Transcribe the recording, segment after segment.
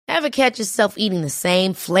Ever catch yourself eating the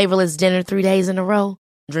same flavorless dinner 3 days in a row?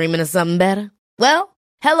 Dreaming of something better? Well,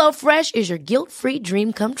 HelloFresh is your guilt-free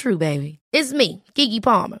dream come true, baby. It's me, Keke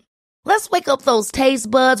Palmer. Let's wake up those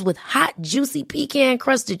taste buds with hot, juicy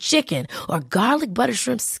pecan-crusted chicken or garlic butter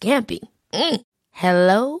shrimp scampi.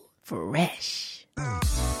 Hello Fresh.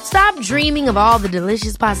 Stop dreaming of all the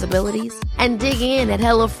delicious possibilities and dig in at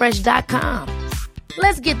HelloFresh.com.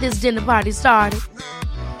 Let's get this dinner party started.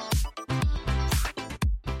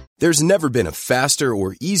 There's never been a faster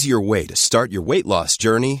or easier way to start your weight loss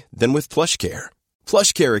journey than with PlushCare.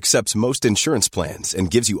 PlushCare accepts most insurance plans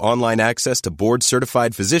and gives you online access to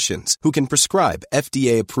board-certified physicians who can prescribe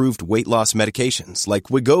FDA-approved weight loss medications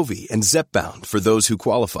like Wegovy and Zepbound for those who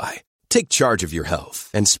qualify. Take charge of your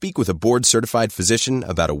health and speak with a board-certified physician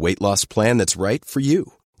about a weight loss plan that's right for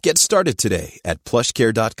you. Get started today at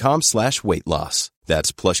plushcare.com/weight loss.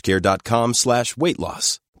 That's plushcare.com/weight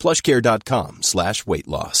loss. plushcare.com/weight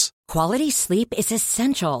loss. Quality sleep is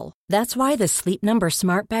essential. That's why the Sleep Number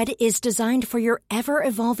Smart Bed is designed for your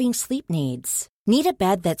ever-evolving sleep needs. Need a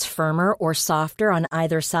bed that's firmer or softer on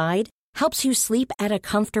either side? Helps you sleep at a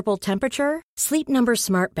comfortable temperature? Sleep Number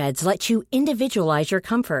Smart Beds let you individualize your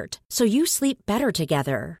comfort, so you sleep better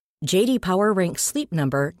together. J.D. Power ranks Sleep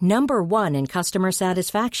Number number 1 in customer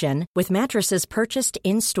satisfaction with mattresses purchased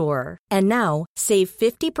in-store. And now, save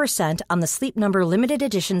 50% on the Sleep Number Limited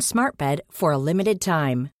Edition Smart Bed for a limited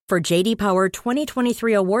time. For J.D. Power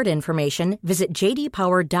 2023 award information, visit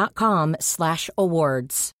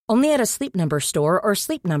jdpower.com/awards. Only at a Sleep Number store or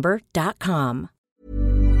sleepnumber.com.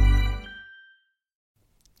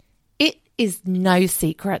 It is no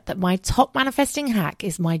secret that my top manifesting hack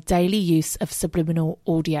is my daily use of subliminal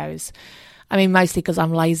audios. I mean, mostly because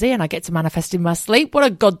I'm lazy and I get to manifest in my sleep. What a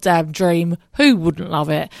goddamn dream. Who wouldn't love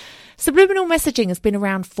it? Subliminal messaging has been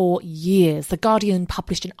around for years. The Guardian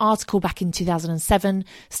published an article back in 2007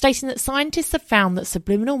 stating that scientists have found that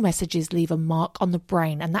subliminal messages leave a mark on the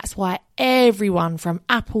brain, and that's why everyone from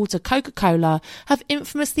Apple to Coca-Cola have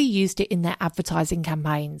infamously used it in their advertising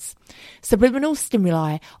campaigns. Subliminal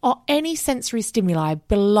stimuli are any sensory stimuli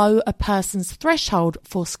below a person's threshold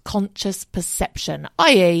for conscious perception,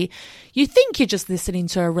 i.e., you think you're just listening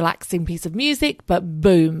to a relaxing piece of music, but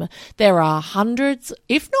boom, there are hundreds,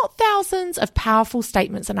 if not thousands, of powerful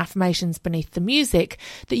statements and affirmations beneath the music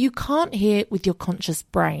that you can't hear with your conscious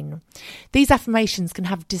brain. These affirmations can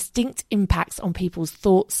have distinct impacts on people's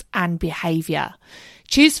thoughts and behaviour.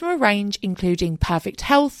 Choose from a range including perfect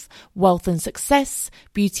health, wealth and success,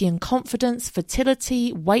 beauty and confidence,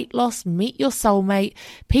 fertility, weight loss, meet your soulmate,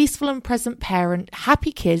 peaceful and present parent,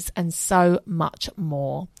 happy kids, and so much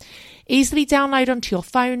more. Easily download onto your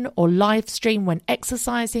phone or live stream when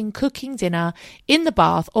exercising, cooking dinner, in the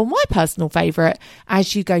bath, or my personal favourite,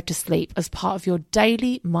 as you go to sleep as part of your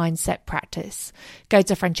daily mindset practice. Go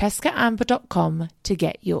to francescaamber.com to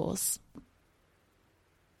get yours.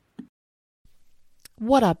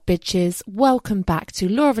 What up, bitches? Welcome back to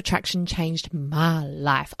Law of Attraction Changed My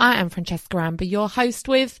Life. I am Francesca Amber, your host,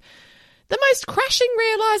 with the most crashing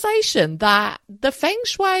realisation that the feng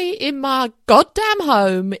shui in my goddamn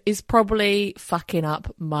home is probably fucking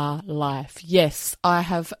up my life. Yes, I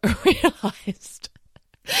have realised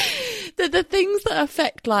that the things that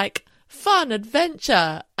affect like fun,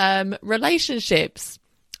 adventure, relationships,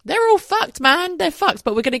 they're all fucked, man. They're fucked,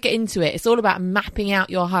 but we're going to get into it. It's all about mapping out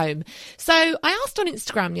your home. So I asked on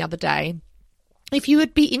Instagram the other day if you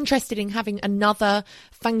would be interested in having another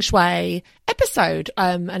feng shui episode,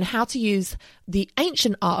 and how to use the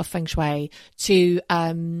ancient art of feng shui to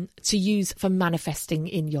use for manifesting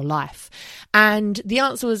in your life. And the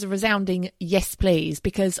answer was a resounding yes, please,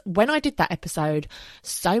 because when I did that episode,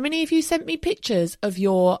 so many of you sent me pictures of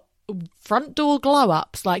your front door glow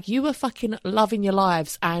ups, like you were fucking loving your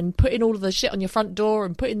lives and putting all of the shit on your front door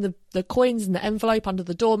and putting the coins in the envelope under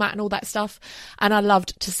the doormat and all that stuff, and I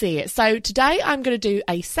loved to see it. So today I'm going to do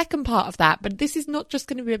a second part of that, but this is not just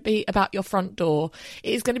going to be about your front door.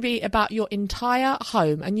 It is going to be about your entire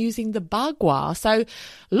home and using the bagua. So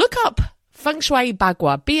look up feng shui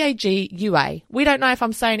bagua, B-A-G-U-A. We don't know if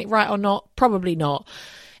I'm saying it right or not, probably not.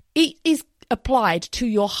 It is applied to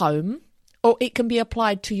your home, or it can be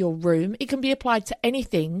applied to your room. It can be applied to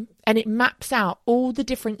anything, and it maps out all the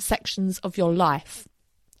different sections of your life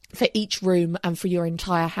for each room and for your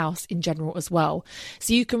entire house in general as well.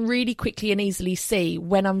 So you can really quickly and easily see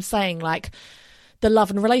when I'm saying like the love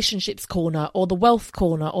and relationships corner or the wealth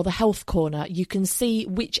corner or the health corner, you can see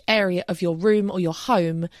which area of your room or your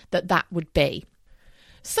home that would be.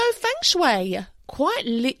 So feng shui quite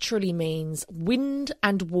literally means wind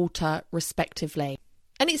and water respectively.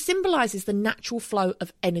 And it symbolises the natural flow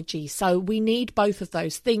of energy. So we need both of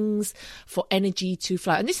those things for energy to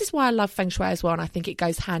flow. And this is why I love Feng Shui as well. And I think it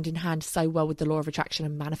goes hand in hand so well with the law of attraction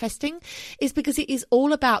and manifesting, is because it is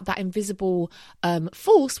all about that invisible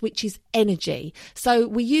force, which is energy. So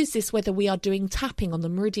we use this whether we are doing tapping on the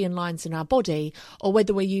meridian lines in our body, or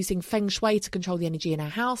whether we're using Feng Shui to control the energy in our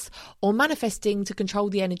house, or manifesting to control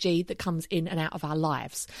the energy that comes in and out of our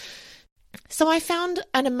lives. So I found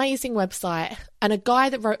an amazing website and a guy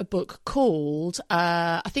that wrote a book called,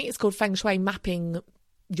 I think it's called Feng Shui Mapping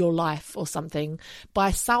Your Life or something,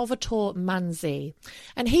 by Salvatore Manzi.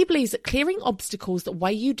 And he believes that clearing obstacles that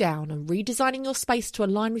weigh you down and redesigning your space to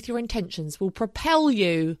align with your intentions will propel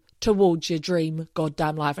you towards your dream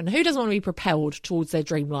goddamn life. And who doesn't want to be propelled towards their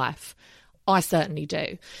dream life? I certainly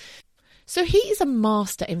do. So he is a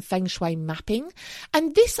master in Feng Shui mapping,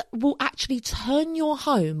 and this will actually turn your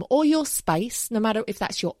home or your space, no matter if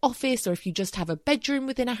that's your office or if you just have a bedroom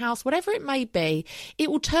within a house, whatever it may be, it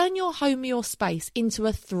will turn your home or your space into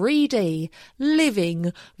a 3D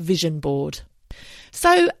living vision board.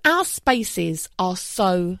 So our spaces are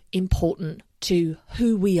so important to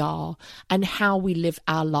who we are and how we live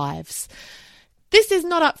our lives. This is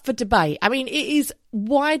not up for debate. I mean, it is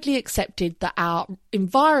widely accepted that our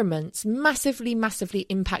environments massively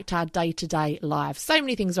impact our day-to-day lives. So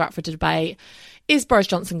many things are up for debate. Is Boris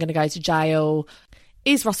Johnson going to go to jail?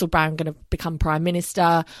 Is Russell Brand going to become Prime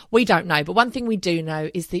Minister? We don't know. But one thing we do know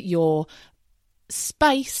is that your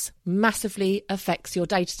space massively affects your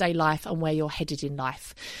day-to-day life and where you're headed in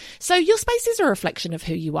life. So your space is a reflection of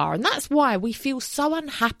who you are, and that's why we feel so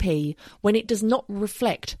unhappy when it does not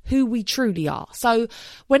reflect who we truly are. So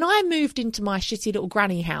when I moved into my shitty little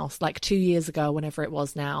granny house like 2 years ago, whenever it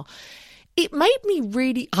was now, it made me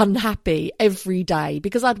really unhappy every day,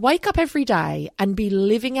 because I'd wake up every day and be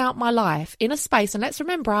living out my life in a space. And let's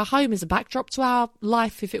remember, our home is a backdrop to our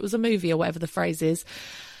life if it was a movie or whatever the phrase is.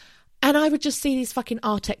 And I would just see these fucking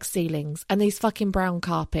Artex ceilings and these fucking brown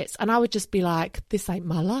carpets. And I would just be like, this ain't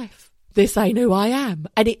my life. This ain't who I am.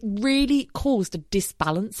 And it really caused a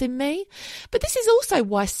disbalance in me. But this is also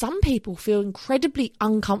why some people feel incredibly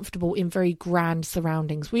uncomfortable in very grand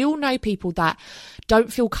surroundings. We all know people that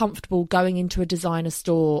don't feel comfortable going into a designer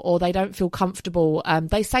store, or they don't feel comfortable.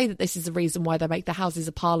 They say that this is the reason why they make the Houses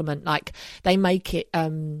of Parliament. Like, they make it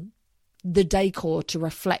the decor to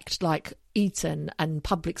reflect like Eton and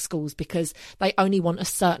public schools, because they only want a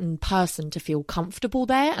certain person to feel comfortable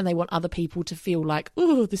there, and they want other people to feel like,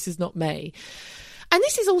 oh, this is not me. And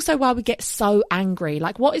this is also why we get so angry.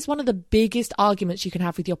 Like, what is one of the biggest arguments you can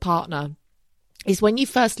have with your partner is when you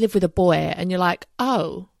first live with a boy and you're like,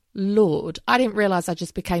 oh, Lord, I didn't realise I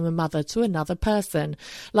just became a mother to another person.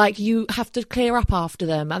 Like, you have to clear up after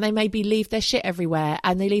them, and they maybe leave their shit everywhere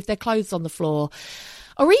and they leave their clothes on the floor.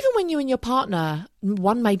 Or even when you and your partner,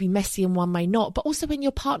 one may be messy and one may not, but also when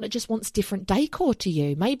your partner just wants different decor to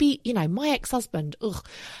you. Maybe, you know, my ex-husband,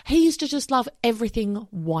 he used to just love everything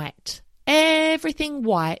white,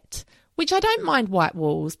 which I don't mind white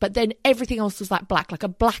walls, but then everything else was like black, like a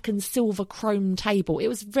black and silver chrome table. It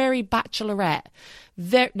was very bachelorette.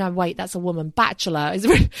 No, wait, that's a woman. Bachelor.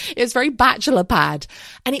 It was very bachelor pad.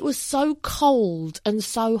 And it was so cold and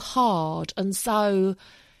so hard and so...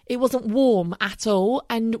 it wasn't warm at all,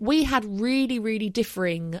 and we had really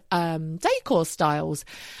differing decor styles,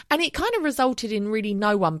 and it kind of resulted in really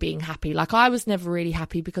no one being happy. Like, I was never really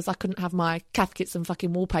happy because I couldn't have my Cath Kidston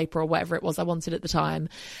fucking wallpaper or whatever it was I wanted at the time,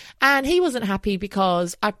 and he wasn't happy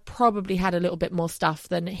because I probably had a little bit more stuff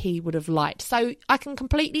than he would have liked. So I can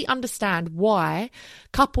completely understand why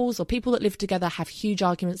couples or people that live together have huge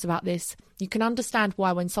arguments about this. You can understand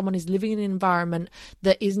why, when someone is living in an environment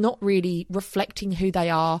that is not really reflecting who they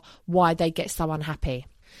are, why they get so unhappy.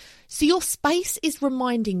 So your space is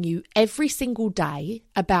reminding you every single day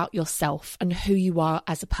about yourself and who you are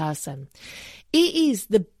as a person. It is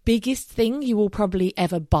the biggest thing you will probably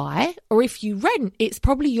ever buy, or if you rent, it's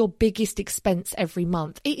probably your biggest expense every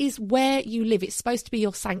month. It is where you live. It's supposed to be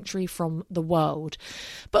your sanctuary from the world.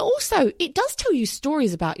 But also, it does tell you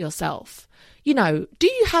stories about yourself. You know, do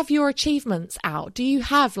you have your achievements out? Do you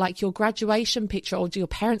have like your graduation picture, or do your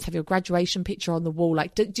parents have your graduation picture on the wall?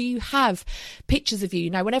 Like, do you have pictures of you? You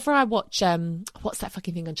know, whenever I watch, what's that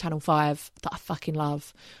fucking thing on Channel 5 that I fucking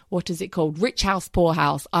love? What is it called? Rich House, Poor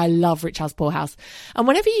House. I love Rich House, Poor House. And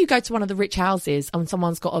whenever you go to one of the rich houses and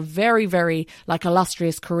someone's got a very like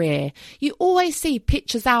illustrious career, you always see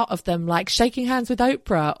pictures out of them like shaking hands with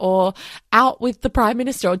Oprah or out with the Prime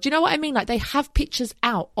Minister. Or, do you know what I mean? Like, they have pictures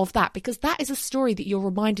out of that, because that is a story that you're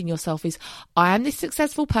reminding yourself is, I am this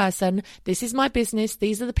successful person, this is my business,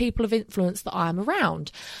 these are the people of influence that I am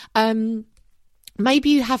around. Maybe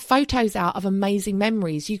you have photos out of amazing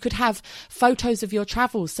memories. You could have photos of your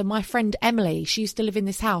travels. So my friend Emily, she used to live in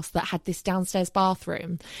this house that had this downstairs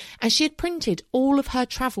bathroom, and she had printed all of her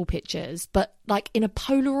travel pictures, but like in a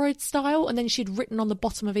Polaroid style. And then she'd written on the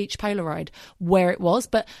bottom of each Polaroid where it was.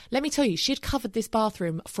 But let me tell you, she'd covered this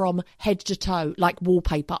bathroom from head to toe, like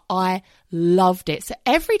wallpaper. I loved it. So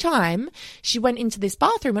every time she went into this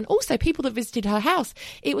bathroom, and also people that visited her house,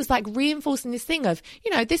 it was like reinforcing this thing of,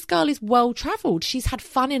 you know, this girl is well traveled. She's had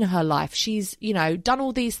fun in her life. She's, you know, done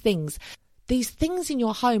all these things. These things in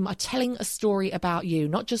your home are telling a story about you,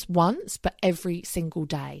 not just once, but every single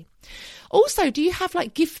day. Also, do you have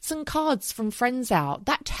like gifts and cards from friends out?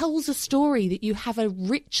 That tells a story that you have a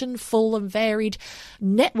rich and full and varied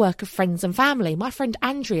network of friends and family. My friend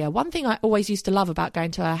Andrea, one thing I always used to love about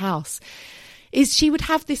going to her house is she would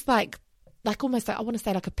have this like almost like, I want to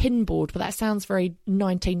say like a pin board, but that sounds very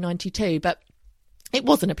 1992, but it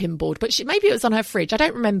wasn't a pin board, but maybe it was on her fridge. I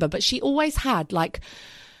don't remember, but she always had like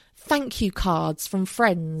thank you cards from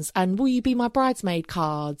friends and will you be my bridesmaid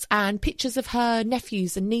cards and pictures of her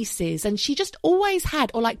nephews and nieces. And she just always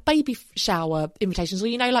had, or like baby shower invitations, or,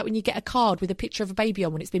 you know, like when you get a card with a picture of a baby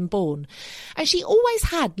on when it's been born. And she always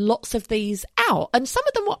had lots of these out, and some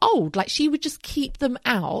of them were old, like she would just keep them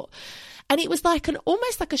out. And it was like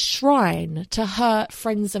almost like a shrine to her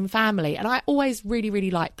friends and family. And I always really,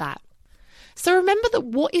 really liked that. So remember that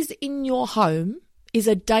what is in your home is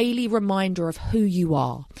a daily reminder of who you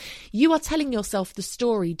are. You are telling yourself the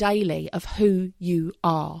story daily of who you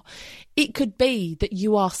are. It could be that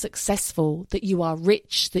you are successful, that you are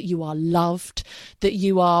rich, that you are loved, that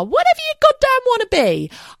you are whatever you goddamn want to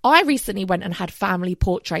be. I recently went and had family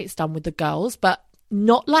portraits done with the girls, but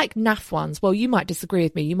not like naff ones. Well, you might disagree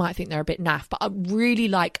with me. You might think they're a bit naff, but I really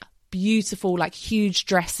like beautiful, like huge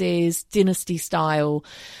dresses, dynasty style.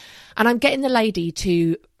 And I'm getting the lady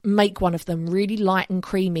to make one of them really light and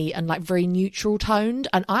creamy and like very neutral toned.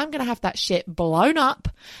 And I'm going to have that shit blown up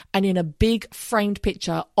and in a big framed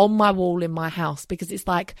picture on my wall in my house, because it's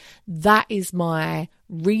like, that is my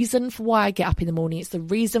reason for why I get up in the morning. It's the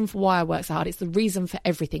reason for why I work so hard. It's the reason for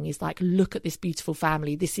everything. Is like, look at this beautiful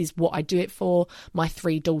family. This is what I do it for, my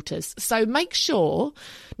 3 daughters. So make sure,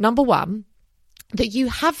 number one, that you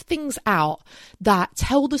have things out that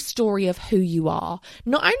tell the story of who you are.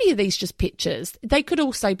 Not only are these just pictures, they could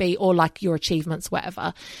also be, or like your achievements,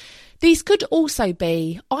 whatever. These could also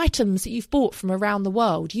be items that you've bought from around the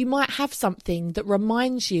world. You might have something that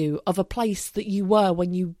reminds you of a place that you were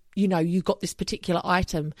when you got this particular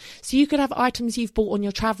item. So you could have items you've bought on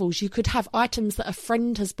your travels. You could have items that a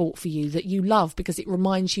friend has bought for you that you love because it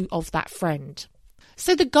reminds you of that friend.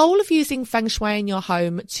 So the goal of using Feng Shui in your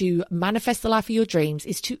home to manifest the life of your dreams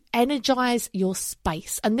is to energize your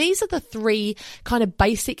space. And these are the 3 kind of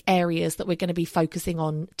basic areas that we're going to be focusing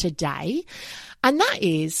on today. And that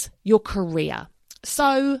is your career.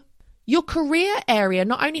 So your career area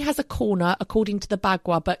not only has a corner, according to the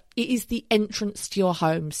Bagua, but it is the entrance to your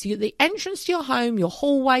home. So the entrance to your home, your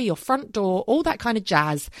hallway, your front door, all that kind of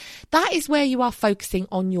jazz, that is where you are focusing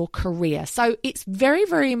on your career. So it's very,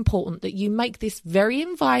 very important that you make this very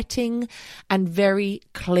inviting and very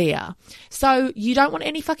clear. So you don't want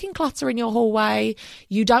any fucking clutter in your hallway.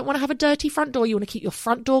 You don't want to have a dirty front door. You want to keep your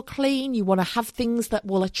front door clean. You want to have things that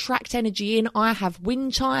will attract energy in. I have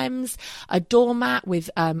wind chimes, a doormat with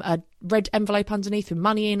a red envelope underneath with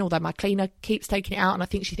money in, although my cleaner keeps taking it out and I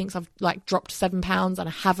think she thinks I've like dropped £7 and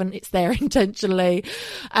I haven't. It's there intentionally.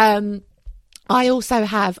 I also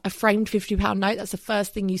have a framed £50 note. That's the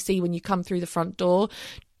first thing you see when you come through the front door.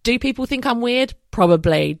 Do people think I'm weird?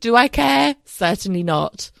 Probably. Do I care? Certainly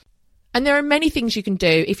not. And there are many things you can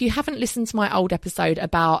do. If you haven't listened to my old episode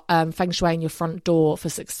about Feng Shui in your front door for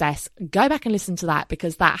success, go back and listen to that,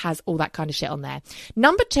 because that has all that kind of shit on there.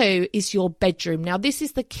 Number 2 is your bedroom. Now, this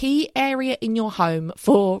is the key area in your home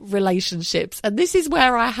for relationships. And this is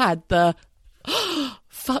where I had the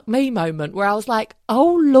fuck me moment where I was like,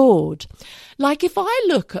 oh Lord, like if I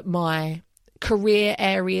look at my career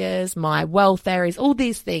areas, my wealth areas, all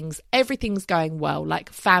these things, everything's going well,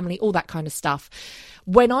 like family, all that kind of stuff.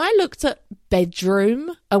 When I looked at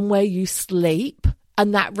bedroom and where you sleep,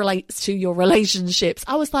 and that relates to your relationships,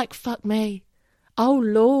 I was like, fuck me. Oh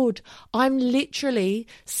Lord, I'm literally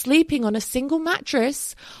sleeping on a single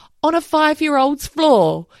mattress on a 5-year-old's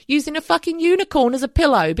floor using a fucking unicorn as a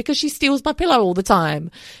pillow because she steals my pillow all the time.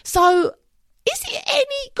 So Is it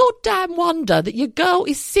any goddamn wonder that your girl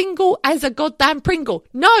is single as a goddamn Pringle?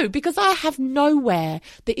 No, because I have nowhere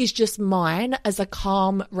that is just mine as a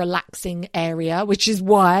calm, relaxing area, which is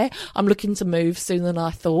why I'm looking to move sooner than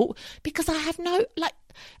I thought, because I have no, like,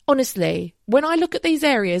 honestly, when I look at these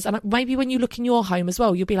areas, and maybe when you look in your home as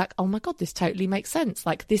well, you'll be like, oh my God, this totally makes sense.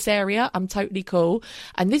 Like, this area, I'm totally cool.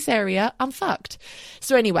 And this area, I'm fucked.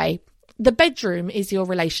 So anyway, the bedroom is your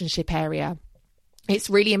relationship area.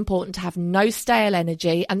 It's really important to have no stale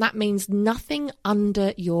energy, and that means nothing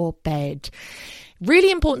under your bed.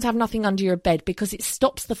 Really important to have nothing under your bed because it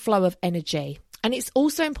stops the flow of energy. And it's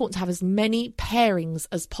also important to have as many pairings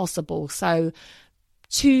as possible. So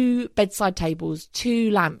 2 bedside tables,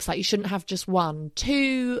 2 lamps, like you shouldn't have just one,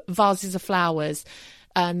 2 vases of flowers,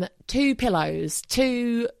 2 pillows,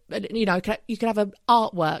 2, you know, you could have an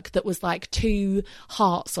artwork that was like 2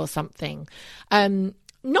 hearts or something.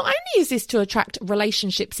 Not only is this to attract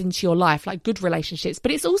relationships into your life, like good relationships,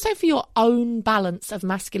 but it's also for your own balance of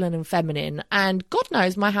masculine and feminine. And God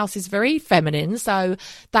knows my house is very feminine. So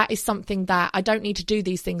that is something that I don't need to do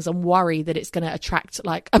these things and worry that it's going to attract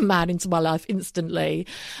like a man into my life instantly.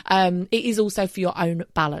 It is also for your own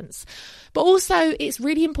balance. But also it's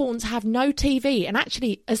really important to have no TV and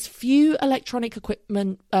actually as few electronic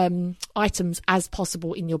equipment items as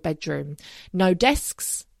possible in your bedroom. No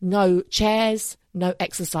desks, no chairs, no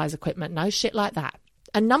exercise equipment, no shit like that.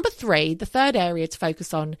 And number 3, the third area to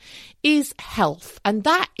focus on is health. And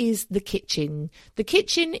that is the kitchen. The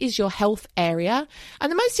kitchen is your health area.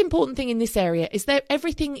 And the most important thing in this area is that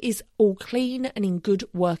everything is all clean and in good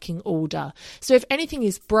working order. So if anything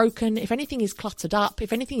is broken, if anything is cluttered up,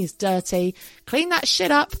 if anything is dirty, clean that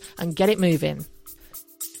shit up and get it moving.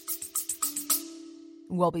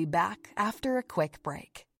 We'll be back after a quick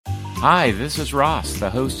break. Hi, this is Ross, the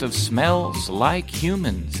host of Smells Like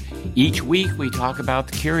Humans. Each week we talk about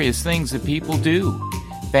the curious things that people do.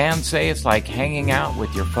 Fans say it's like hanging out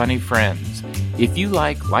with your funny friends. If you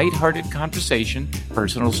like lighthearted conversation,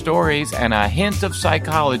 personal stories, and a hint of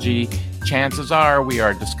psychology, chances are we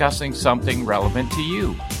are discussing something relevant to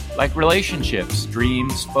you, like relationships,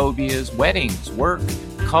 dreams, phobias, weddings, work,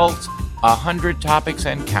 cults, 100 topics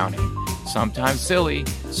and counting. Sometimes silly,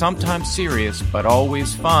 sometimes serious, but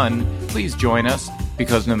always fun. Please join us,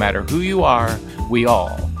 because no matter who you are, we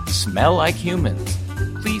all smell like humans.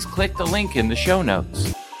 Please click the link in the show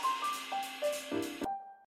notes.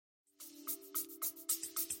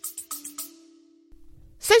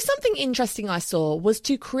 So something interesting I saw was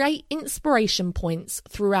to create inspiration points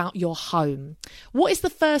throughout your home. What is the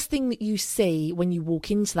first thing that you see when you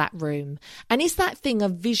walk into that room? And is that thing a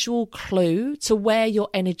visual clue to where your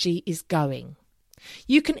energy is going?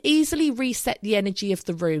 You can easily reset the energy of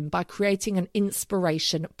the room by creating an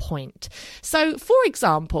inspiration point. So, for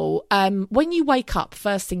example, when you wake up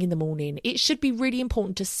first thing in the morning, it should be really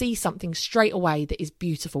important to see something straight away that is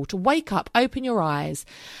beautiful. To wake up, open your eyes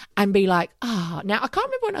and be like, now I can't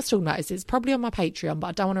remember when I was talking about this. It's probably on my Patreon, but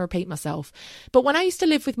I don't want to repeat myself. But when I used to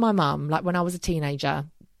live with my mum, like when I was a teenager,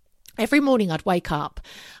 every morning I'd wake up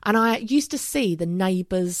and I used to see the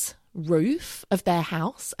neighbours' roof of their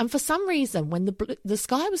house, and for some reason when the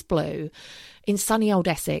sky was blue in sunny old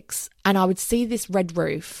Essex and I would see this red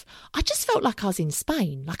roof, I just felt like I was in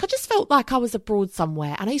Spain. Like I just felt like I was abroad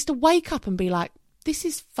somewhere, and I used to wake up and be like, this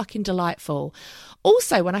is fucking delightful.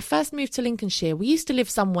 Also, when I first moved to Lincolnshire, we used to live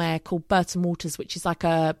somewhere called Burton Waters, which is like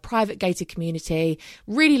a private gated community,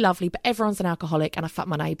 really lovely, but everyone's an alcoholic and I fucked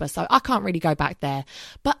my neighbour, so I can't really go back there.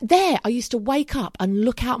 But there I used to wake up and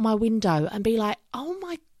look out my window and be like, oh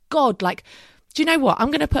my God, like, do you know what? I'm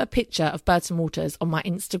going to put a picture of Burton Waters on my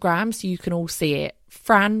Instagram so you can all see it.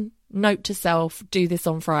 Fran, note to self, do this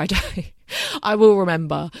on Friday. I will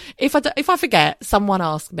remember. If I forget, someone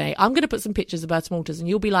ask me. I'm going to put some pictures of Burton Waters and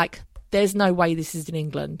you'll be like, there's no way this is in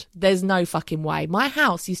England. There's no fucking way. My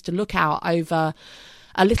house used to look out over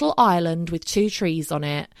a little island with 2 trees on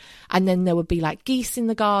it, and then there would be like geese in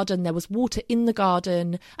the garden, there was water in the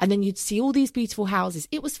garden, and then you'd see all these beautiful houses.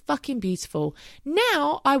 It was fucking beautiful.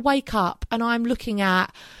 Now I wake up and I'm looking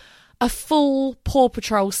at a full Paw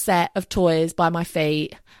Patrol set of toys by my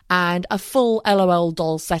feet and a full LOL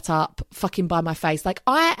doll set up fucking by my face. Like,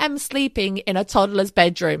 I am sleeping in a toddler's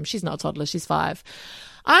bedroom. She's not a toddler, she's 5.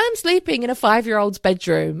 I am sleeping in a 5-year-old's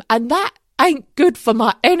bedroom, and that ain't good for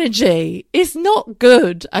my energy. It's not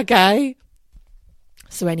good, okay?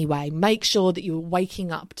 So anyway, make sure that you're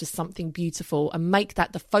waking up to something beautiful and make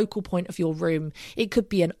that the focal point of your room. It could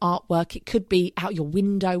be an artwork, it could be out your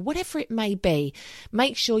window, whatever it may be.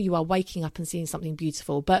 Make sure you are waking up and seeing something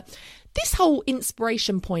beautiful. But this whole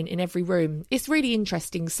inspiration point in every room is really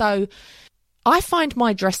interesting. So I find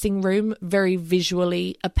my dressing room very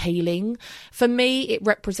visually appealing. For me, it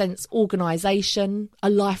represents organisation, a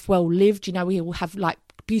life well lived. You know, we all have like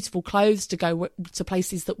beautiful clothes to go to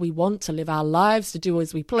places that we want, to live our lives, to do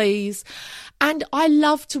as we please. And I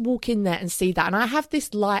love to walk in there and see that. And I have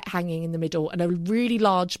this light hanging in the middle and a really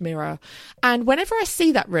large mirror. And whenever I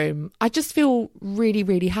see that room, I just feel really,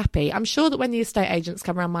 really happy. I'm sure that when the estate agents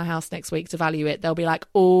come around my house next week to value it, they'll be like,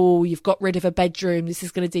 oh, you've got rid of a bedroom. This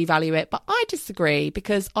is going to devalue it. But I disagree,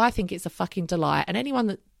 because I think it's a fucking delight. And anyone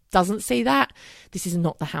that doesn't see that, this is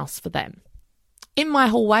not the house for them. In my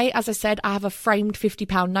hallway, as I said, I have a framed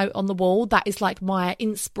 £50 note on the wall. That is like my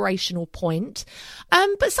inspirational point.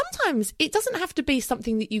 But sometimes it doesn't have to be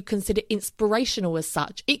something that you consider inspirational as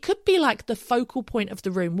such. It could be like the focal point of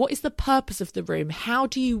the room. What is the purpose of the room?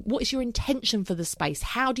 What is your intention for the space?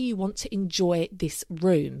 How do you want to enjoy this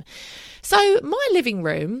room? So my living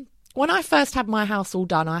room, when I first had my house all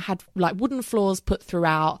done, I had like wooden floors put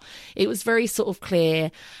throughout. It was very sort of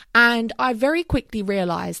clear. And I very quickly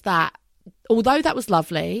realised that although that was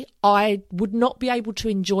lovely, I would not be able to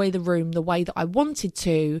enjoy the room the way that I wanted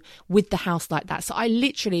to with the house like that. So I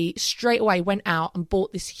literally straight away went out and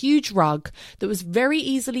bought this huge rug that was very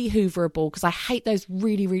easily hooverable, because I hate those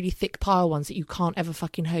really, really thick pile ones that you can't ever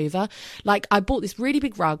fucking hoover. Like, I bought this really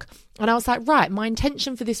big rug and I was like, right, my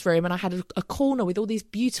intention for this room, and I had a corner with all these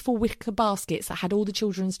beautiful wicker baskets that had all the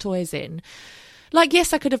children's toys in. Like,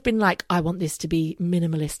 yes, I could have been like, I want this to be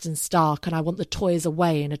minimalist and stark, and I want the toys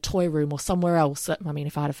away in a toy room or somewhere else. I mean,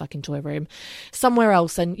 if I had a fucking toy room, somewhere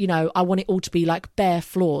else, and, you know, I want it all to be like bare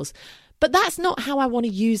floors. But that's not how I want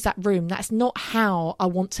to use that room. That's not how I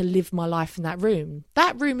want to live my life in that room.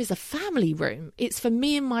 That room is a family room. It's for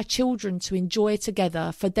me and my children to enjoy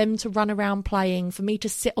together, for them to run around playing, for me to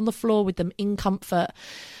sit on the floor with them in comfort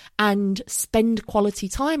and spend quality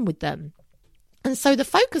time with them. And so the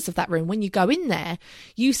focus of that room, when you go in there,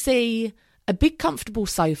 you see a big comfortable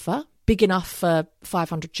sofa, big enough for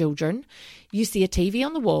 500 children. You see a TV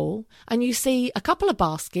on the wall, and you see a couple of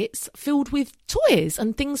baskets filled with toys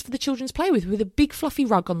and things for the children to play with a big fluffy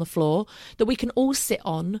rug on the floor that we can all sit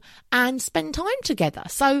on and spend time together.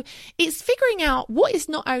 So it's figuring out what is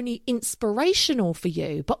not only inspirational for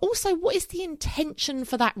you, but also what is the intention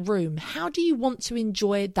for that room? How do you want to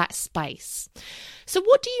enjoy that space? So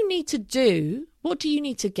what do you need to do? What do you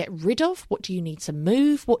need to get rid of? What do you need to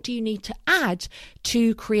move? What do you need to add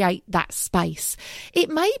to create that space? It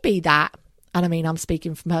may be that, and I mean, I'm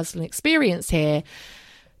speaking from personal experience here,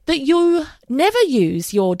 that you never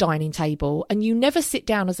use your dining table and you never sit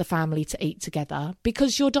down as a family to eat together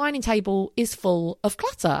because your dining table is full of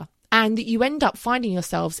clutter. And you end up finding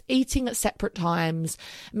yourselves eating at separate times,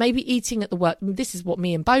 maybe eating at the work. This is what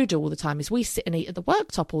me and Bo do all the time, is we sit and eat at the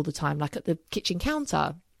worktop all the time, like at the kitchen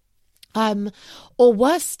counter. Or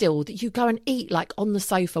worse still, that you go and eat like on the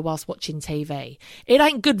sofa whilst watching TV. It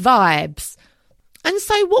ain't good vibes. And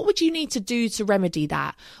so what would you need to do to remedy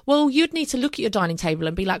that? Well, you'd need to look at your dining table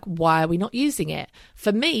and be like, why are we not using it?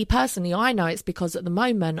 For me personally, I know it's because at the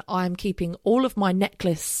moment I'm keeping all of my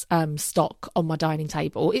necklace stock on my dining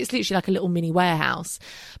table. It's literally like a little mini warehouse.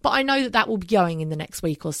 But I know that that will be going in the next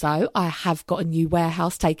week or so. I have got a new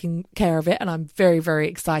warehouse taking care of it, and I'm very, very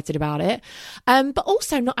excited about it. But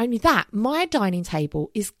also, not only that, my dining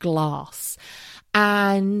table is glass.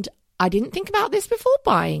 And I didn't think about this before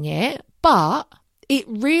buying it, but it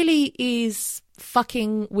really is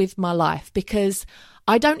fucking with my life because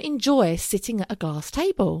I don't enjoy sitting at a glass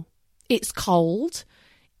table. It's cold,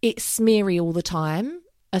 it's smeary all the time,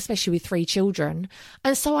 especially with 3 children.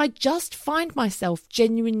 And so I just find myself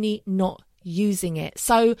genuinely not using it.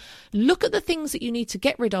 So look at the things that you need to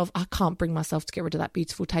get rid of. I can't bring myself to get rid of that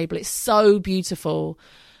beautiful table. It's so beautiful,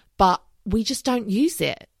 but we just don't use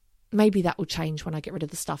it. Maybe that will change when I get rid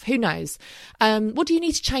of the stuff. Who knows? What do you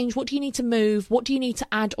need to change? What do you need to move? What do you need to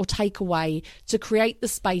add or take away to create the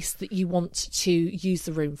space that you want to use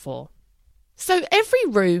the room for? So every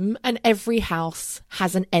room and every house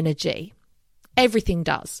has an energy. Everything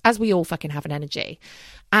does, as we all fucking have an energy.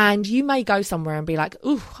 And you may go somewhere and be like,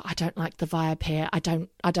 ooh, I don't like the vibe here. I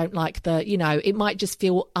don't like the, you know, it might just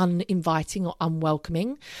feel uninviting or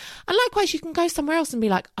unwelcoming. And likewise, you can go somewhere else and be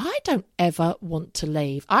like, I don't ever want to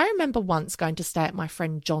leave. I remember once going to stay at my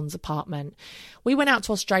friend John's apartment. We went out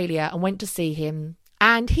to Australia and went to see him.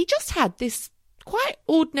 And he just had this quite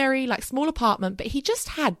ordinary, like small apartment, but he just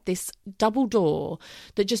had this double door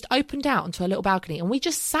that just opened out onto a little balcony. And we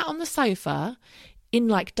just sat on the sofa in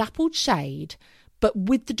like dappled shade, but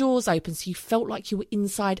with the doors open, so you felt like you were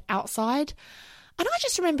inside, outside. And I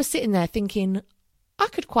just remember sitting there thinking, I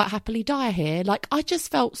could quite happily die here. Like, I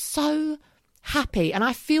just felt so happy. And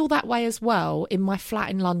I feel that way as well in my flat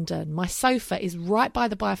in London. My sofa is right by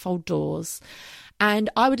the bifold doors. And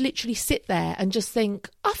I would literally sit there and just think,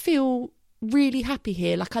 I feel really happy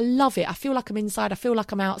here. Like, I love it. I feel like I'm inside. I feel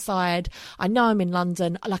like I'm outside. I know I'm in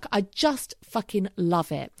London. Like, I just fucking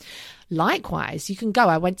love it. Likewise, you can go.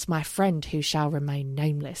 I went to my friend who shall remain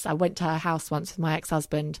nameless. I went to her house once with my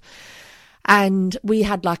ex-husband and we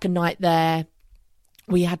had like a night there.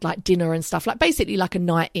 We had like dinner and stuff, like basically like a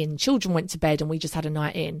night in. Children went to bed and we just had a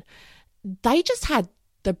night in. They just had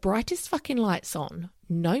the brightest fucking lights on,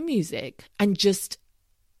 no music, and just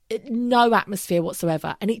no atmosphere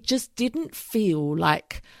whatsoever. And it just didn't feel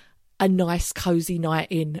like a nice, cozy night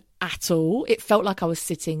in at all. It felt like I was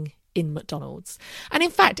sitting in McDonald's. And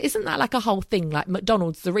in fact, isn't that like a whole thing? Like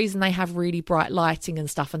McDonald's, the reason they have really bright lighting and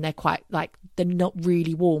stuff and they're quite like, they're not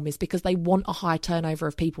really warm is because they want a high turnover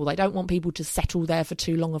of people. They don't want people to settle there for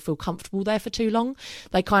too long or feel comfortable there for too long.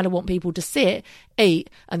 They kind of want people to sit, eat,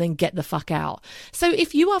 and then get the fuck out. So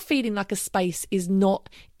if you are feeling like a space is not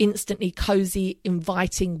instantly cozy,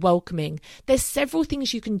 inviting, welcoming, there's several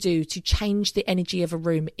things you can do to change the energy of a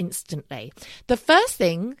room instantly. The first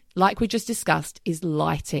thing, like we just discussed, is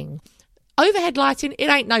lighting. Overhead lighting, it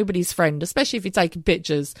ain't nobody's friend, especially if you're taking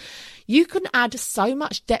pictures. You can add so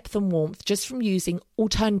much depth and warmth just from using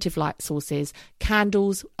alternative light sources,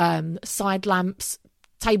 candles, side lamps,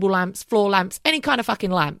 table lamps, floor lamps, any kind of fucking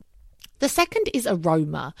lamp. The second is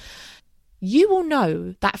aroma. You will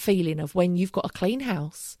know that feeling of when you've got a clean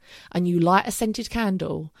house and you light a scented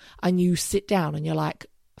candle and you sit down and you're like,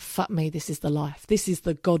 fuck me, this is the life. This is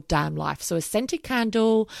the goddamn life. So a scented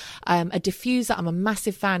candle, a diffuser. I'm a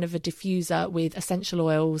massive fan of a diffuser with essential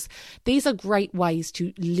oils. These are great ways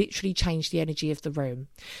to literally change the energy of the room.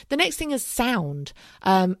 The next thing is sound.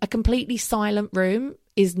 A completely silent room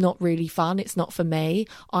is not really fun. It's not for me.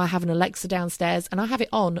 I have an Alexa downstairs and I have it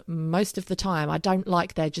on most of the time. I don't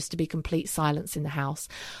like there just to be complete silence in the house.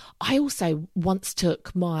 I also once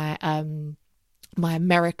took my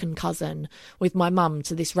American cousin with my mum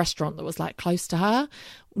to this restaurant that was like close to her.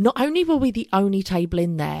 Not only were we the only table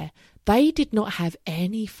in there, they did not have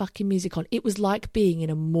any fucking music on. It was like being in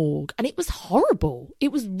a morgue and it was horrible.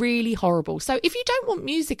 It was really horrible. So if you don't want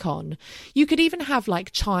music on, you could even have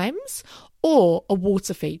like chimes or a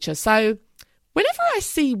water feature. So whenever I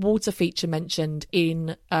see water feature mentioned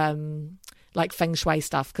in like feng shui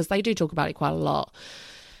stuff, because they do talk about it quite a lot,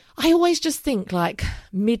 I always just think like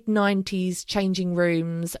mid-90s changing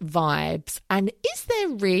rooms vibes. And is there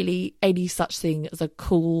really any such thing as a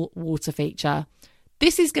cool water feature?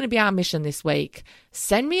 This is going to be our mission this week.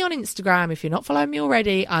 Send me on Instagram if you're not following me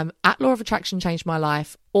already. I'm at Law of Attraction Changed My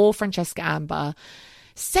Life or Francesca Amber.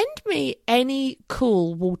 Send me any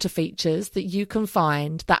cool water features that you can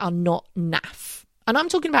find that are not naff. And I'm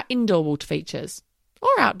talking about indoor water features or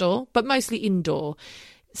outdoor, but mostly indoor.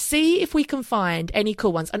 See if we can find any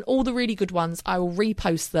cool ones, and all the really good ones, I will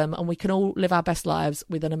repost them and we can all live our best lives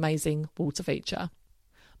with an amazing water feature.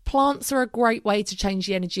 Plants are a great way to change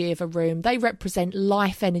the energy of a room. They represent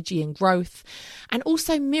life, energy and growth. And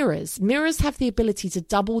also mirrors. Mirrors have the ability to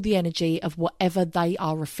double the energy of whatever they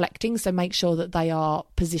are reflecting. So make sure that they are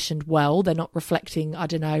positioned well. They're not reflecting, I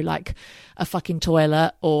don't know, like a fucking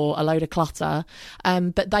toilet or a load of clutter.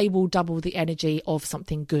 But they will double the energy of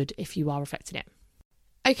something good if you are reflecting it.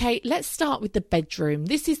 Okay, let's start with the bedroom.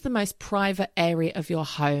 This is the most private area of your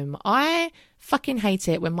home. I fucking hate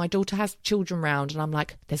it when my daughter has children round and I'm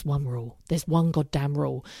like, there's one rule. There's one goddamn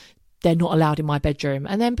rule. They're not allowed in my bedroom.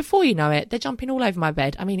 And then before you know it, they're jumping all over my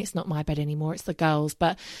bed. I mean, it's not my bed anymore. It's the girls.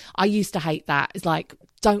 But I used to hate that. It's like,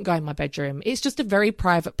 don't go in my bedroom. It's just a very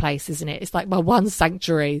private place, isn't it? It's like my one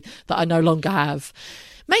sanctuary that I no longer have.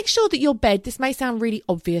 Make sure that your bed, this may sound really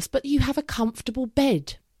obvious, but you have a comfortable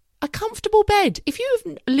bed. A comfortable bed. If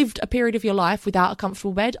you've lived a period of your life without a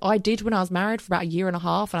comfortable bed, I did when I was married for about a year and a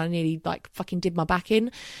half and I nearly like fucking did my back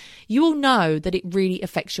in, you will know that it really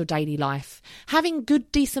affects your daily life. Having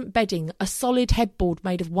good, decent bedding, a solid headboard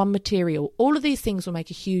made of one material, all of these things will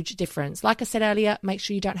make a huge difference. Like I said earlier, make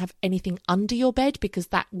sure you don't have anything under your bed because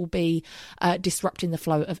that will be disrupting the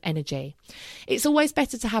flow of energy. It's always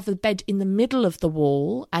better to have the bed in the middle of the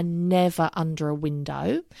wall and never under a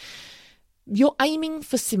window. You're aiming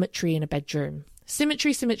for symmetry in a bedroom.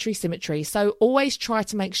 Symmetry, symmetry, symmetry. So always try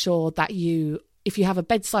to make sure that if you have a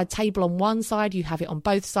bedside table on one side, you have it on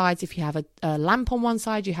both sides. If you have a lamp on one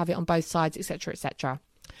side, you have it on both sides, etc., etc.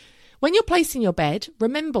 When you're placing your bed,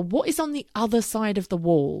 remember what is on the other side of the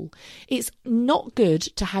wall. It's not good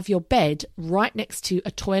to have your bed right next to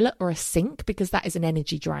a toilet or a sink because that is an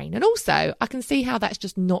energy drain. And also, I can see how that's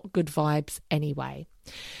just not good vibes anyway.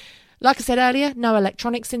 Like I said earlier, no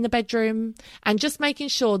electronics in the bedroom, and just making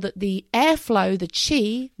sure that the airflow, the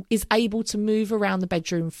chi, is able to move around the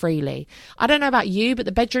bedroom freely. I don't know about you, but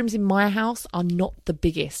the bedrooms in my house are not the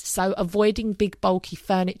biggest. So avoiding big, bulky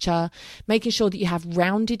furniture, making sure that you have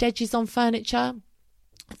rounded edges on furniture,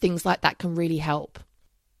 things like that can really help.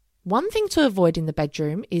 One thing to avoid in the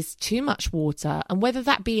bedroom is too much water, and whether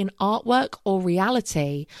that be in artwork or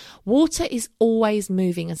reality, water is always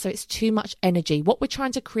moving, and so it's too much energy. What we're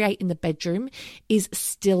trying to create in the bedroom is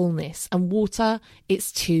stillness, and water,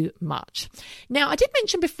 it's too much. Now, I did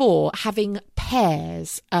mention before having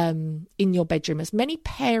pairs in your bedroom, as many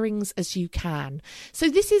pairings as you can. So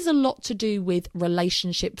this is a lot to do with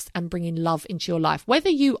relationships and bringing love into your life.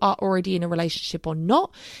 Whether you are already in a relationship or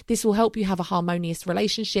not, this will help you have a harmonious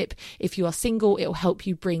relationship. If you are single, it will help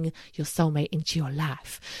you bring your soulmate into your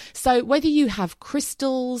life. So whether you have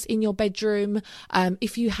crystals in your bedroom,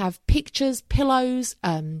 if you have pictures, pillows,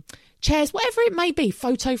 chairs, whatever it may be,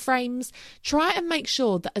 photo frames, try and make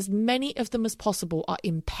sure that as many of them as possible are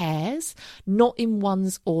in pairs, not in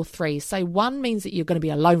ones or threes. So one means that you're going to be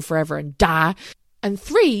alone forever and die, and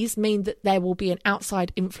threes mean that there will be an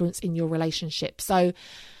outside influence in your relationship. So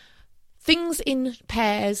things in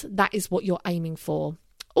pairs, that is what you're aiming for.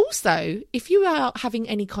 Also, if you are having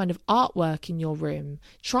any kind of artwork in your room,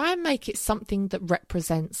 try and make it something that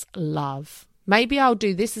represents love. Maybe I'll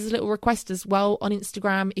do this as a little request as well on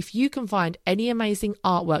Instagram. If you can find any amazing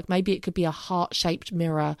artwork, maybe it could be a heart-shaped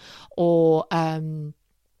mirror or I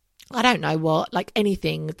don't know what, like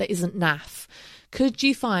anything that isn't naff. Could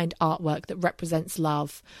you find artwork that represents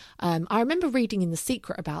love? I remember reading in The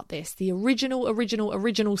Secret about this, the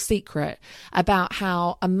original Secret, about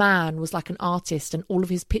how a man was like an artist and all of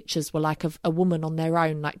his pictures were like a woman on their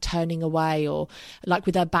own, like turning away or like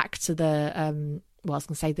with her back to the, I was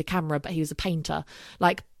going to say the camera, but he was a painter.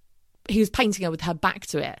 Like he was painting her with her back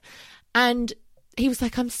to it. And he was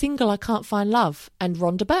like, I'm single, I can't find love. And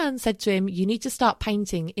Rhonda Byrne said to him, you need to start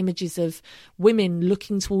painting images of women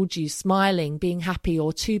looking towards you, smiling, being happy,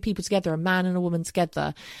 or two people together, a man and a woman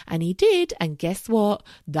together. And he did. And guess what?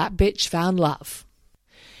 That bitch found love.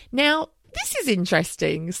 Now, this is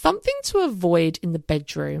interesting. Something to avoid in the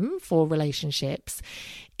bedroom for relationships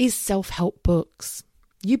is self-help books.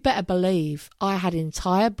 You better believe I had an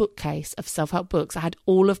entire bookcase of self-help books. I had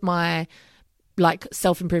all of my like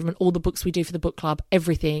self-improvement, all the books we do for the book club,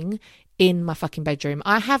 everything in my fucking bedroom.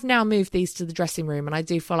 I have now moved these to the dressing room and I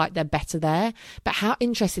do feel like they're better there. But how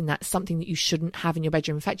interesting, that's something that you shouldn't have in your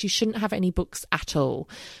bedroom. In fact, you shouldn't have any books at all,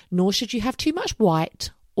 nor should you have too much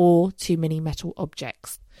white or too many metal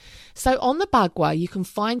objects. So on the Bagua, you can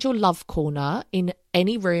find your love corner in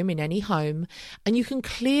any room, in any home, and you can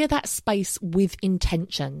clear that space with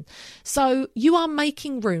intention. So you are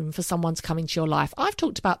making room for someone to come into your life. I've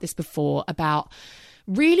talked about this before, about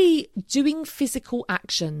really doing physical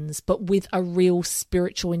actions, but with a real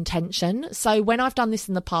spiritual intention. So when I've done this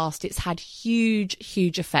in the past, it's had huge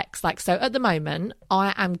effects. Like, so at the moment,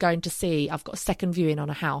 I am going to see, I've got a second viewing on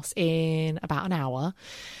a house in about an hour.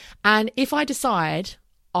 And if I decide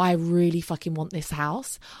I really fucking want this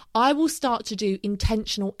house, I will start to do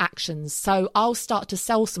intentional actions. So I'll start to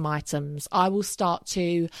sell some items. I will start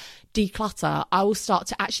to declutter. I will start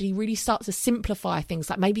to actually really start to simplify things,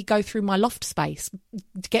 like maybe go through my loft space,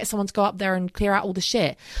 to get someone to go up there and clear out all the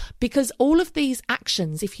shit. Because all of these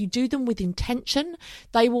actions, if you do them with intention,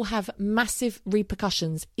 they will have massive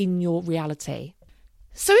repercussions in your reality.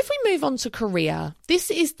 So if we move on to career,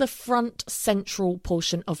 this is the front central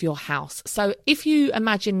portion of your house. So if you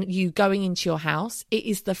imagine you going into your house, it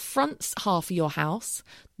is the front half of your house,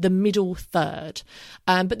 the middle third.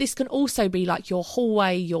 But this can also be like your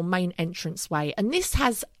hallway, your main entranceway. And this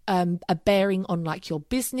has a bearing on like your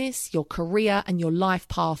business, your career, and your life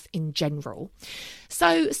path in general.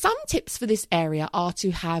 So some tips for this area are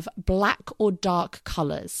to have black or dark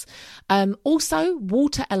colours. Also,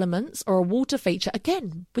 water elements or a water feature.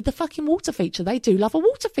 Again, with the fucking water feature, they do love a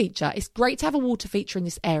water feature. It's great to have a water feature in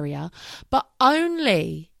this area, but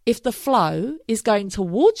only if the flow is going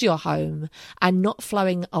towards your home and not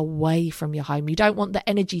flowing away from your home. You don't want the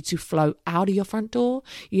energy to flow out of your front door.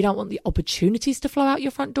 You don't want the opportunities to flow out your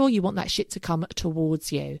front door. You want that shit to come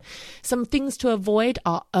towards you. Some things to avoid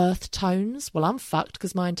are earth tones. Well, I'm fucked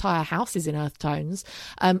because my entire house is in earth tones.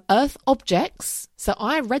 Earth objects. So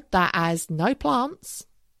I read that as no plants.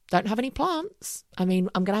 Don't have any plants. I mean,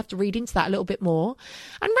 I'm going to have to read into that a little bit more.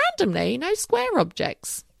 And randomly, no square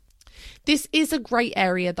objects. This is a great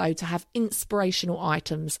area, though, to have inspirational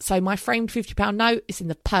items. So my framed £50 note is in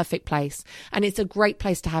the perfect place. And it's a great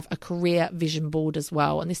place to have a career vision board as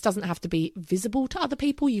well. And this doesn't have to be visible to other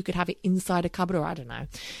people. You could have it inside a cupboard, or I don't know.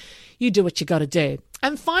 you do what you got to do.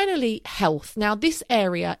 And finally, health. Now, this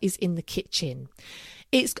area is in the kitchen.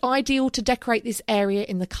 It's ideal to decorate this area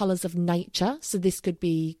in the colours of nature. So this could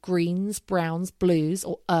be greens, browns, blues,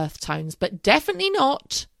 or earth tones, but definitely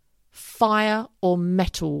not fire or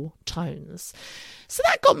metal tones. So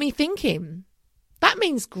that got me thinking, that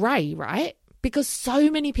means grey, right? Because so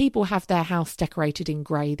many people have their house decorated in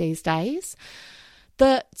grey these days.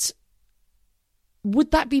 That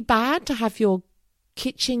would that be bad to have your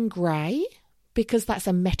kitchen grey because that's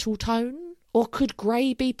a metal tone? Or could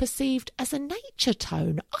grey be perceived as a nature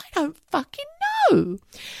tone? I don't fucking know.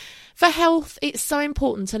 For health, it's so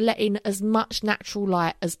important to let in as much natural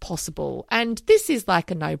light as possible. And this is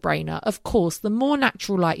like a no-brainer. Of course, the more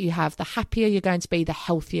natural light you have, the happier you're going to be, the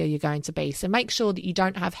healthier you're going to be. So make sure that you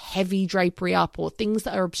don't have heavy drapery up or things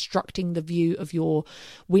that are obstructing the view of your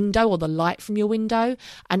window or the light from your window,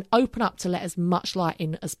 and open up to let as much light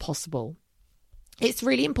in as possible. It's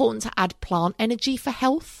really important to add plant energy for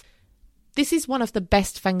health. This is one of the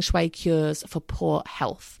best feng shui cures for poor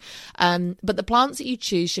health. But the plants that you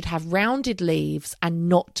choose should have rounded leaves and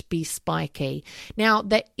not be spiky. Now,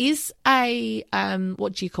 there is a, an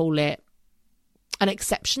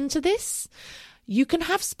exception to this. You can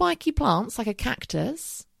have spiky plants like a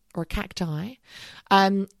cactus or a cacti,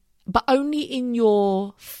 but only in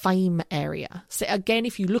your fame area. So again,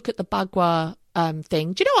 if you look at the Bagua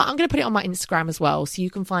thing, do you know what? I'm going to put it on my Instagram as well, so you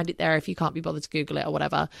can find it there if you can't be bothered to Google it or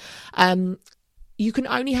whatever. You can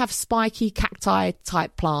only have spiky cacti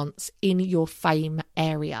type plants in your fame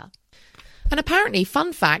area. And apparently,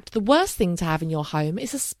 fun fact, the worst thing to have in your home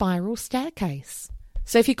is a spiral staircase.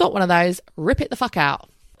 So if you've got one of those, rip it the fuck out.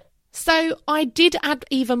 So I did add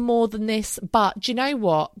even more than this, but do you know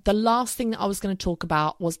what? The last thing that I was going to talk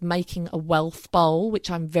about was making a wealth bowl, which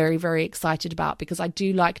I'm very, very excited about because I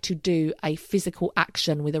do like to do a physical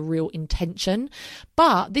action with a real intention.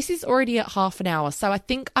 But this is already at half an hour, so I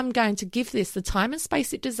think I'm going to give this the time and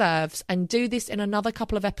space it deserves and do this in another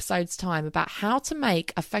couple of episodes' time about how to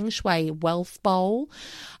make a feng shui wealth bowl.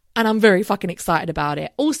 And I'm very fucking excited about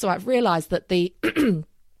it. Also, I've realised that the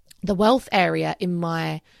wealth area in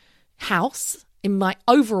my house, in my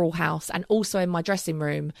overall house, and also in my dressing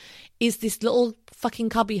room is this little fucking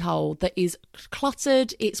cubby hole that is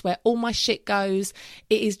cluttered. It's where all my shit goes.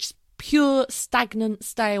 It is just pure stagnant,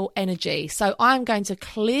 stale energy. So I'm going to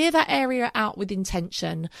clear that area out with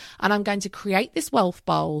intention, and I'm going to create this wealth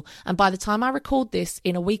bowl. And by the time I record this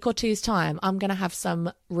in a week or two's time, I'm going to have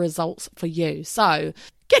some results for you. So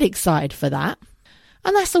get excited for that.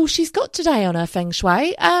 And that's all she's got today on her feng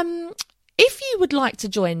shui. If you would like to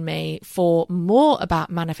join me for more about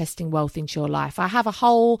manifesting wealth into your life, I have a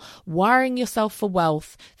whole Wiring Yourself for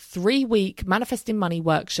Wealth 3-week manifesting money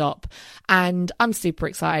workshop, and I'm super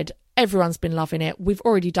excited. Everyone's been loving it. We've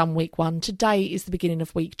already done week 1. Today is the beginning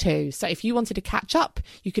of week 2. So if you wanted to catch up,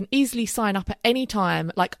 you can easily sign up at any time.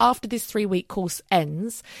 Like after this 3-week course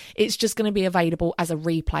ends, it's just going to be available as a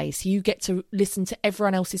replay. So you get to listen to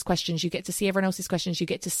everyone else's questions. You get to see everyone else's questions. You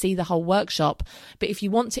get to see the whole workshop. But if you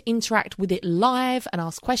want to interact with it live and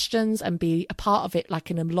ask questions and be a part of it like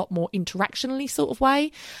in a lot more interactionally sort of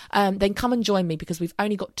way, then come and join me because we've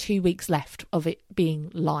only got 2 weeks left of it being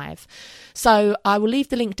live. So I will leave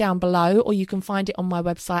the link down below, or you can find it on my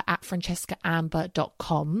website at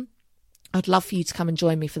francescaamber.com. I'd love for you to come and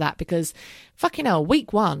join me for that because fucking hell,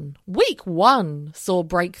 week one saw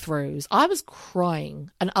breakthroughs. I was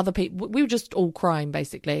crying, and other people, we were just all crying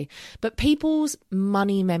basically. But people's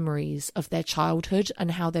money memories of their childhood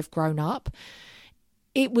and how they've grown up,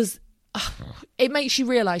 it makes you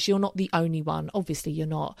realise you're not the only one. Obviously you're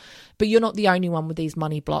not, but you're not the only one with these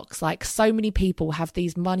money blocks. Like so many people have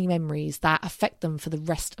these money memories that affect them for the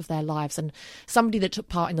rest of their lives. And somebody that took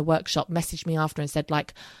part in the workshop messaged me after and said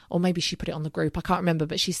like, or maybe she put it on the group, I can't remember,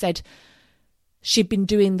 but she said she'd been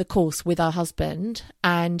doing the course with her husband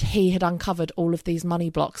and he had uncovered all of these money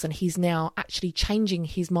blocks, and he's now actually changing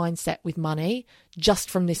his mindset with money just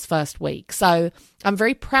from this first week. So I'm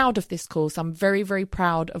very proud of this course. I'm very, very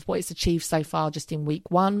proud of what it's achieved so far just in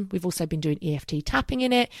week 1. We've also been doing EFT tapping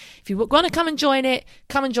in it. If you want to come and join it,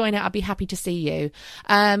 come and join it. I'd be happy to see you.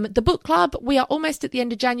 The book club, we are almost at the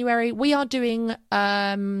end of January. We are doing Good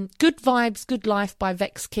Vibes, Good Life by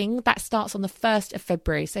Vex King. That starts on the 1st of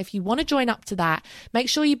February. So if you want to join up to that, make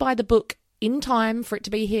sure you buy the book in time for it to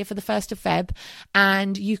be here for the 1st of Feb,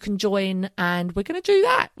 and you can join, and we're going to do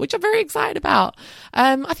that, which I'm very excited about.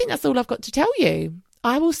 I think that's all I've got to tell you.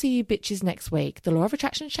 I will see you bitches next week. The law of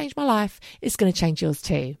attraction changed my life. It's going to change yours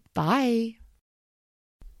too. Bye.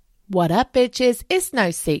 What up, bitches? It's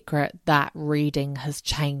no secret that reading has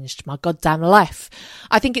changed my goddamn life.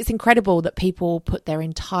 I think it's incredible that people put their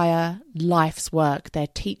entire life's work, their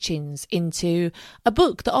teachings, into a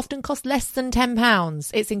book that often costs less than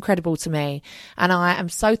 £10. It's incredible to me. And I am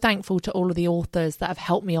so thankful to all of the authors that have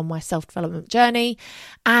helped me on my self-development journey.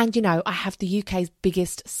 And, you know, I have the UK's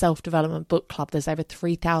biggest self-development book club. There's over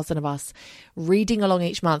 3,000 of us reading along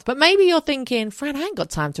each month. But maybe you're thinking, Fran, I ain't got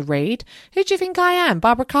time to read. Who do you think I am?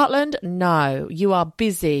 Barbara Cartland? No, you are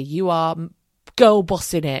busy. You are girl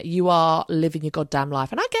bossing it. You are living your goddamn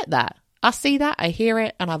life. And I get that. I see that, I hear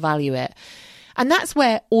it, and I value it. And that's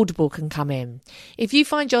where Audible can come in. If you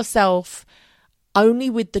find yourself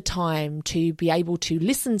only with the time to be able to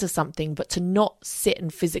listen to something, but to not sit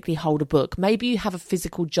and physically hold a book, maybe you have a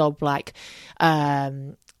physical job like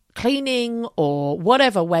cleaning or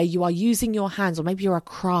whatever, where you are using your hands, or maybe you're a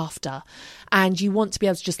crafter and you want to be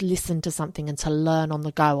able to just listen to something and to learn on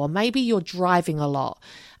the go, or maybe you're driving a lot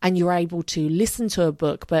and you're able to listen to a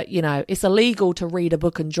book, but you know, it's illegal to read a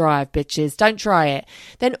book and drive, bitches. Don't try it.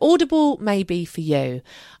 Then Audible may be for you.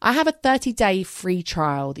 I have a 30-day free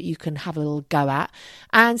trial that you can have a little go at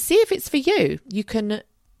and see if it's for you. You can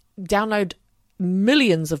download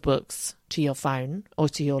millions of books to your phone or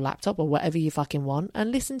to your laptop or whatever you fucking want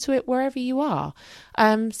and listen to it wherever you are.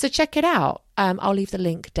 So check it out. I'll leave the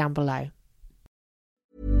link down below.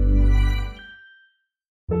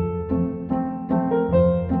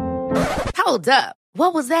 Hold up.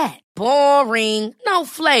 What was that? Boring. No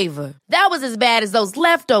flavor. That was as bad as those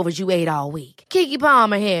leftovers you ate all week. Keke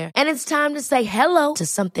Palmer here. And it's time to say hello to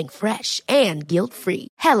something fresh and guilt-free.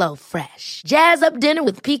 Hello Fresh. Jazz up dinner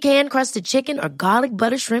with pecan-crusted chicken or garlic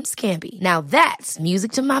butter shrimp scampi. Now that's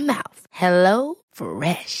music to my mouth. Hello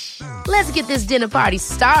Fresh. Let's get this dinner party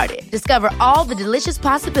started. Discover all the delicious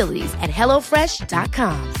possibilities at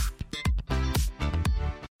HelloFresh.com.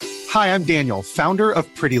 Hi, I'm Daniel, founder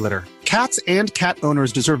of Pretty Litter. Cats and cat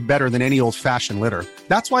owners deserve better than any old-fashioned litter.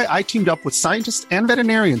 That's why I teamed up with scientists and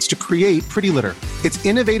veterinarians to create Pretty Litter. Its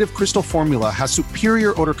innovative crystal formula has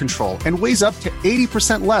superior odor control and weighs up to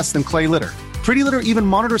 80% less than clay litter. Pretty Litter even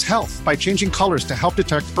monitors health by changing colors to help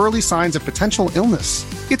detect early signs of potential illness.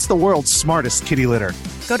 It's the world's smartest kitty litter.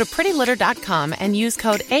 Go to prettylitter.com and use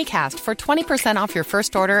code ACAST for 20% off your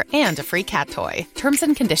first order and a free cat toy. Terms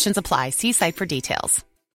and conditions apply. See site for details.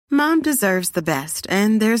 Mom deserves the best,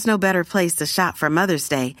 and there's no better place to shop for Mother's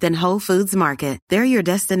Day than Whole Foods Market. They're your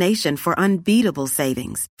destination for unbeatable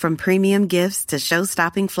savings, from premium gifts to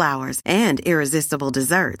show-stopping flowers and irresistible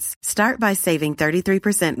desserts. Start by saving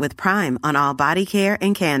 33% with Prime on all body care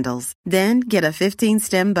and candles. Then get a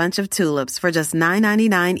 15-stem bunch of tulips for just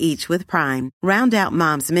 $9.99 each with Prime. Round out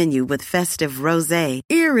Mom's menu with festive rosé,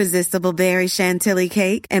 irresistible berry chantilly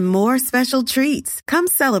cake, and more special treats. Come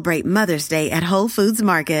celebrate Mother's Day at Whole Foods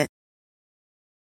Market.